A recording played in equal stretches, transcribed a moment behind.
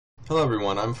Hello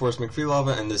everyone, I'm Forrest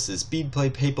McFreelava and this is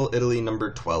Speedplay Papal Italy number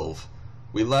 12.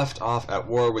 We left off at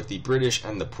war with the British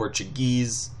and the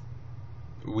Portuguese.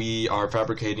 We are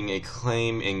fabricating a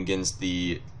claim against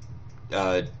the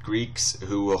Greeks,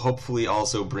 who will hopefully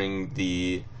also bring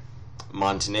the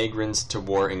Montenegrins to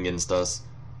war against us.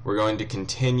 We're going to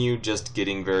continue just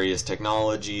getting various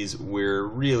technologies.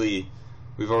 We've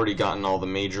already gotten all the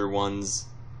major ones.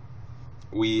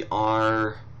 We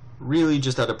are really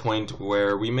just at a point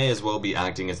where we may as well be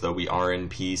acting as though we are in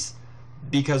peace,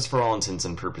 because for all intents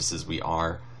and purposes we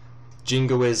are.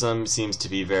 Jingoism seems to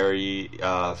be very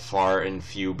far and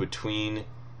few between,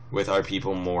 with our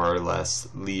people more or less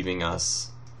leaving us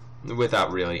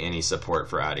without really any support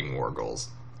for adding war goals,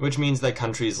 which means that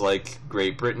countries like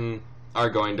Great Britain are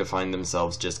going to find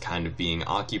themselves just kind of being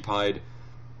occupied.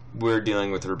 We're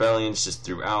dealing with rebellions just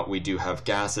throughout. We do have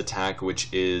gas attack,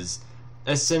 which is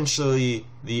essentially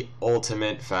the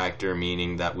ultimate factor,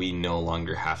 meaning that we no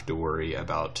longer have to worry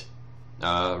about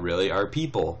really our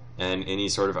people and any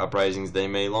sort of uprisings they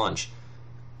may launch.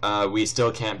 We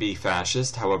still can't be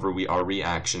fascist, however we are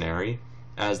reactionary,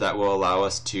 as that will allow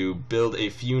us to build a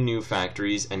few new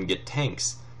factories and get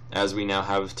tanks, as we now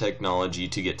have technology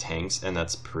to get tanks, and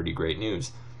that's pretty great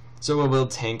news. So we'll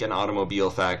build tank and automobile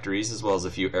factories, as well as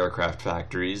a few aircraft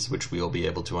factories, which we'll be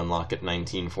able to unlock at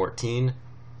 1914.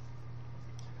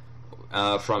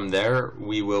 From there,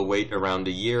 we will wait around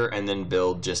a year and then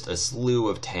build just a slew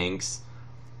of tanks,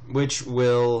 which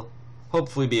will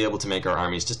hopefully be able to make our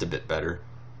armies just a bit better.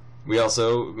 We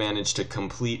also managed to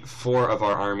complete 4 of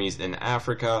our armies in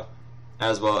Africa,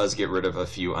 as well as get rid of a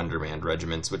few undermanned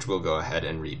regiments, which we'll go ahead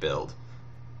and rebuild.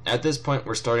 At this point,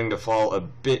 we're starting to fall a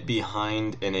bit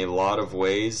behind in a lot of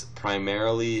ways.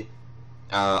 Primarily,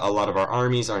 a lot of our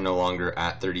armies are no longer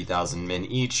at 30,000 men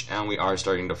each, and we are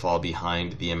starting to fall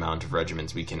behind the amount of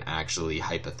regiments we can actually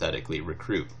hypothetically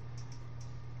recruit.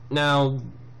 Now,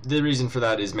 the reason for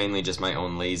that is mainly just my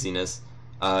own laziness.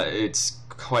 It's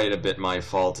quite a bit my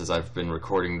fault, as I've been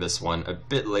recording this one a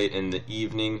bit late in the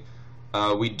evening.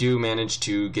 We do manage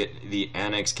to get the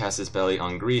annexed Casus Belli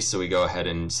on Greece, so we go ahead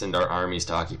and send our armies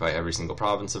to occupy every single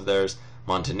province of theirs.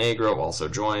 Montenegro also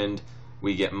joined.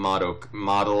 We get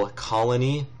model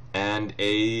colony and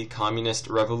a communist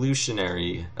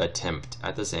revolutionary attempt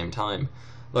at the same time.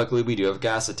 Luckily, we do have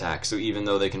gas attack, so even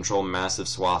though they control massive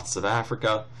swaths of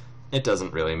Africa, it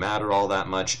doesn't really matter all that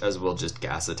much, as we'll just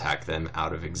gas attack them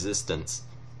out of existence.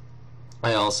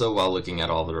 I also, while looking at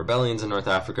all the rebellions in North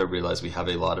Africa, realized we have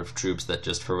a lot of troops that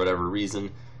just for whatever reason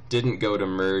didn't go to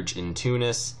merge in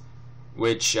Tunis,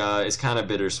 which is kind of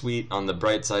bittersweet. On the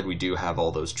bright side, we do have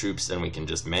all those troops and we can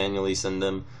just manually send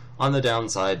them. On the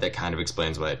downside, that kind of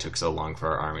explains why it took so long for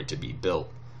our army to be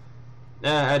built.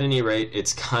 At any rate,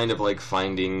 it's kind of like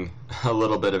finding a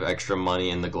little bit of extra money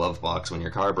in the glove box when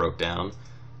your car broke down,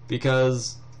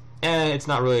 because it's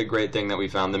not really a great thing that we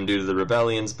found them due to the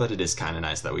rebellions, but it is kind of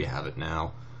nice that we have it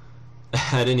now.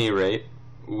 At any rate,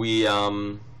 we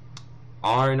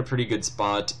are in a pretty good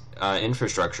spot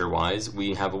infrastructure-wise.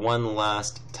 We have one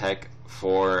last tech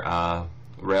for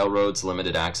railroads,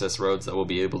 limited access roads, that we'll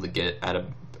be able to get at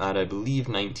I believe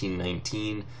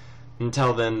 1919.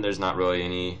 Until then, there's not really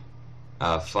any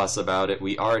fuss about it.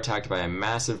 We are attacked by a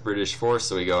massive British force,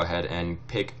 so we go ahead and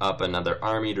pick up another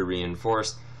army to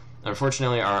reinforce.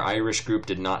 Unfortunately, our Irish group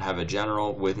did not have a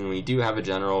general. When we do have a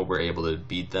general, we're able to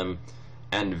beat them.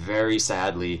 And very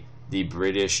sadly, the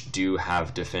British do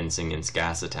have defense against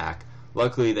gas attack.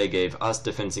 Luckily, they gave us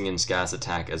defense against gas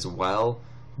attack as well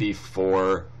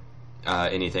before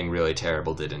anything really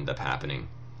terrible did end up happening.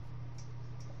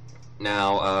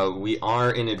 Now, we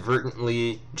are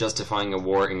inadvertently justifying a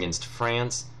war against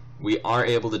France. We are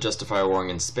able to justify a war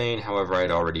against Spain, however, I'd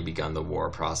already begun the war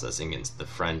process against the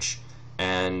French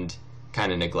and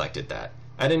kind of neglected that.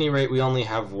 At any rate, we only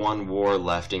have one war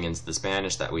left against the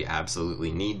Spanish that we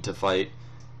absolutely need to fight,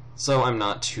 so I'm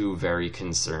not too very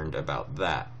concerned about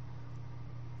that.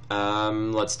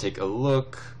 Let's take a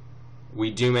look.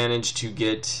 We do manage to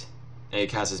get a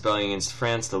Casus Belli against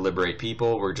France to liberate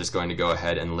people. We're just going to go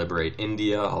ahead and liberate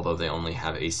India, although they only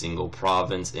have a single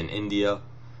province in India.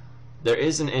 There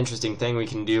is an interesting thing we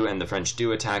can do, and the French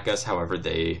do attack us, however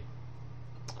they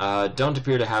don't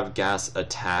appear to have gas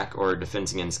attack or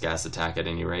defense against gas attack at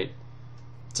any rate.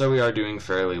 So we are doing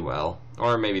fairly well.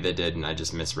 Or maybe they did and I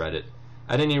just misread it.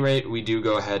 At any rate, we do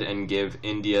go ahead and give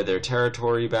India their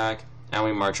territory back, and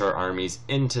we march our armies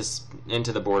into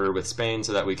the border with Spain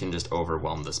so that we can just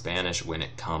overwhelm the Spanish when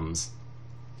it comes.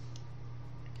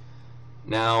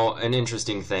 Now, an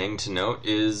interesting thing to note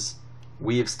is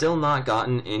we have still not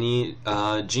gotten any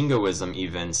jingoism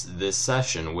events this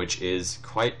session, which is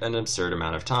quite an absurd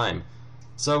amount of time.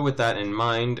 So with that in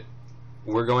mind,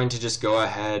 we're going to just go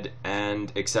ahead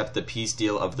and accept the peace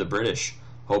deal of the British.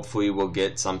 Hopefully we'll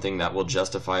get something that will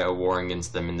justify a war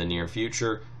against them in the near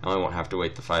future, and we won't have to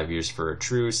wait the 5 years for a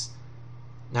truce.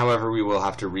 However, we will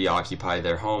have to reoccupy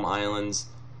their home islands.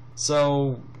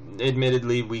 So,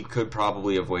 admittedly, we could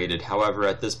probably have waited. However,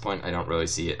 at this point, I don't really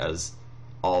see it as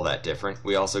all that different.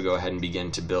 We also go ahead and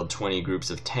begin to build 20 groups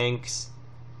of tanks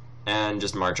and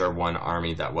just march our one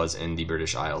army that was in the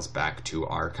British Isles back to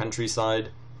our countryside.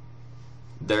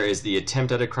 There is the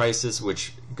attempt at a crisis,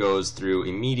 which goes through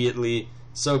immediately,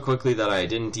 so quickly that I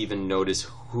didn't even notice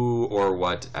who or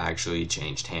what actually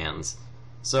changed hands.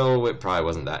 So it probably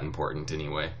wasn't that important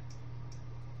anyway.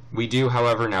 We do,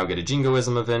 however, now get a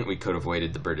jingoism event. We could have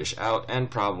waited the British out,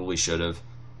 and probably should have.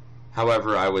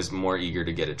 However, I was more eager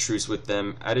to get a truce with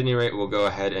them. At any rate, we'll go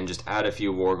ahead and just add a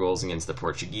few war goals against the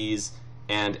Portuguese,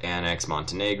 and annex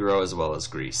Montenegro as well as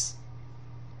Greece.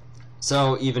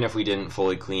 So, even if we didn't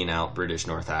fully clean out British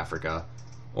North Africa,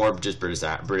 or just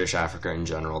British Africa in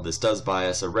general, this does buy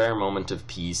us a rare moment of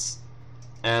peace,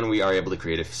 and we are able to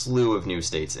create a slew of new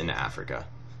states in Africa.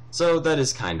 So that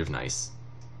is kind of nice.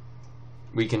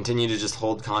 We continue to just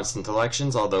hold constant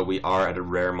elections, although we are at a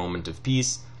rare moment of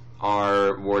peace.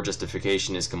 Our war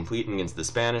justification is complete against the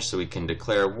Spanish, so we can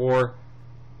declare war,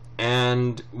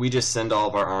 and we just send all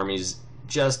of our armies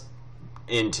just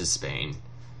into Spain.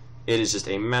 It is just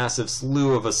a massive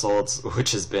slew of assaults,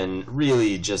 which has been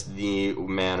really just the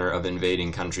manner of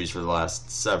invading countries for the last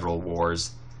several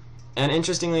wars. And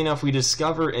interestingly enough, we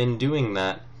discover in doing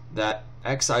that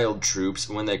exiled troops,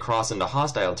 when they cross into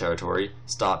hostile territory,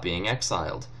 stop being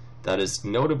exiled. That is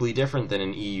notably different than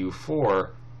in EU4,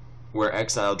 where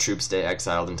exiled troops stay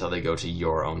exiled until they go to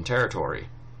your own territory.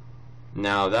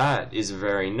 Now that is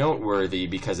very noteworthy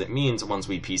because it means once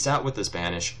we peace out with the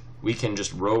Spanish, we can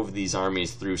just rove these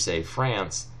armies through, say,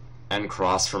 France, and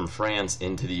cross from France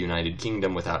into the United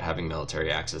Kingdom without having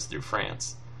military access through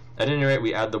France. At any rate,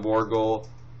 we add the war goal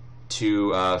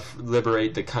to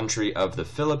liberate the country of the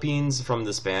Philippines from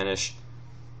the Spanish,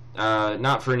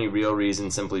 not for any real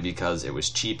reason, simply because it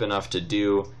was cheap enough to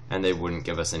do, and they wouldn't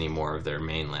give us any more of their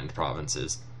mainland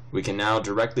provinces. We can now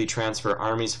directly transfer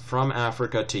armies from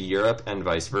Africa to Europe and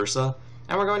vice versa,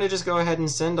 and we're going to just go ahead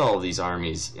and send all of these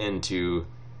armies into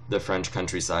the French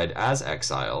countryside as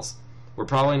exiles. We're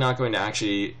probably not going to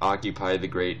actually occupy the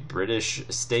Great British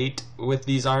State with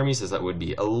these armies, as that would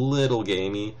be a little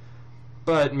gamey,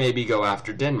 but maybe go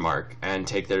after Denmark and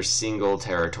take their single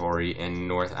territory in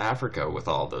North Africa with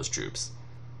all those troops.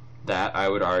 That, I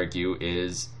would argue,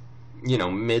 is,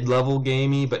 mid-level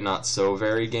gamey, but not so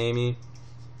very gamey.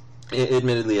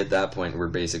 Admittedly, at that point, we're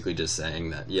basically just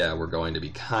saying that, yeah, we're going to be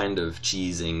kind of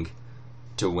cheesing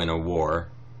to win a war.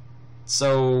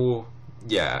 So,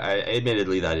 yeah,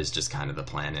 admittedly, that is just kind of the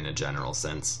plan in a general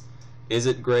sense. Is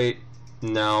it great?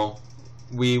 No.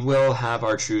 We will have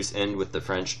our truce end with the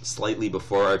French slightly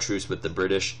before our truce with the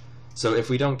British, so if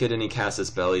we don't get any casus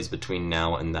bellis between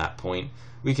now and that point,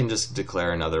 we can just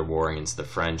declare another war against the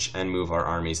French and move our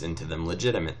armies into them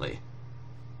legitimately.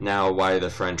 Now, why the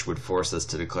French would force us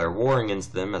to declare war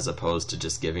against them as opposed to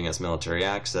just giving us military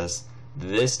access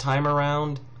this time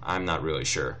around, I'm not really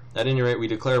sure. At any rate, we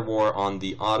declare war on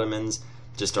the Ottomans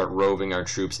to start roving our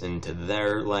troops into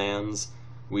their lands.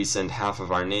 We send half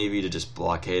of our navy to just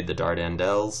blockade the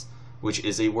Dardanelles, which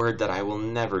is a word that I will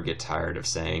never get tired of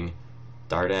saying.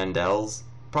 Dardanelles?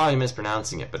 Probably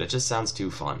mispronouncing it, but it just sounds too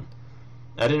fun.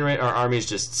 At any rate, our armies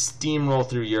just steamroll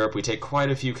through Europe. We take quite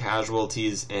a few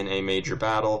casualties in a major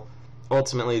battle.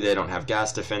 Ultimately, they don't have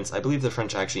gas defense. I believe the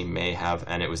French actually may have,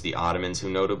 and it was the Ottomans who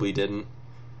notably didn't.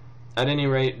 At any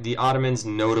rate, the Ottomans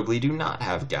notably do not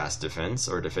have gas defense,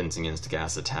 or defense against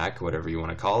gas attack, whatever you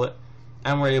want to call it,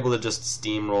 and we're able to just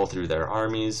steamroll through their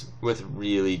armies with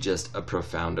really just a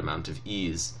profound amount of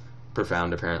ease.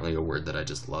 Profound, apparently a word that I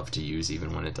just love to use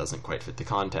even when it doesn't quite fit the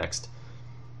context.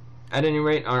 At any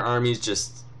rate, our armies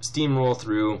just steamroll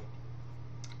through.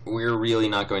 We're really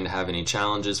not going to have any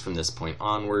challenges from this point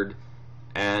onward,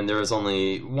 and there was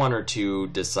only one or two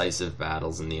decisive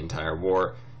battles in the entire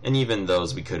war, and even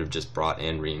those we could have just brought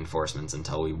in reinforcements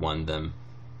until we won them.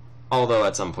 Although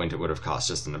at some point it would have cost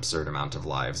just an absurd amount of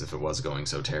lives if it was going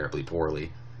so terribly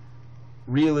poorly.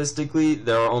 Realistically,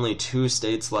 there are only two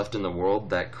states left in the world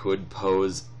that could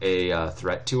pose a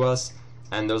threat to us,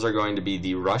 and those are going to be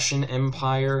the Russian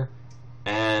Empire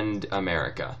and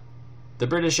America. The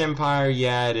British Empire,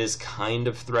 yeah, it is kind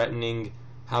of threatening.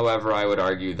 However, I would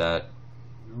argue that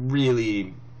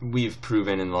really we've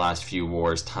proven in the last few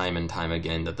wars time and time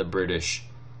again that the British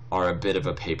are a bit of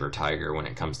a paper tiger when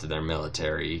it comes to their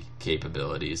military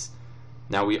capabilities.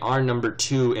 Now, we are number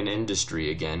 2 in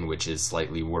industry again, which is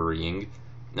slightly worrying.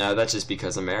 Now, that's just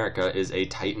because America is a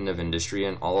titan of industry,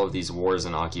 and all of these wars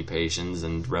and occupations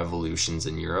and revolutions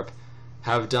in Europe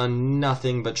have done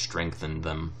nothing but strengthen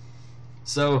them.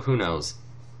 So, who knows?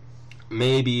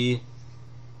 Maybe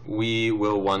we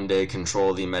will one day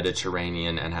control the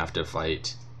Mediterranean and have to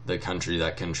fight the country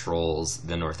that controls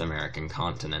the North American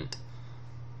continent.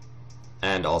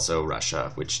 And also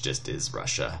Russia, which just is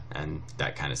Russia, and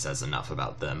that kind of says enough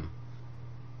about them.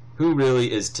 Who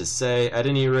really is to say? At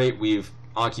any rate, we've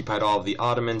occupied all of the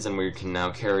Ottomans, and we can now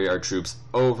carry our troops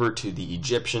over to the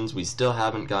Egyptians. We still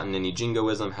haven't gotten any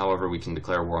jingoism, however, we can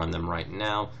declare war on them right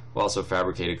now. We also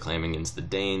fabricated claim against the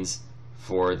Danes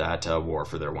for that war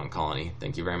for their one colony.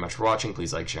 Thank you very much for watching.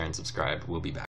 Please like, share, and subscribe. We'll be back.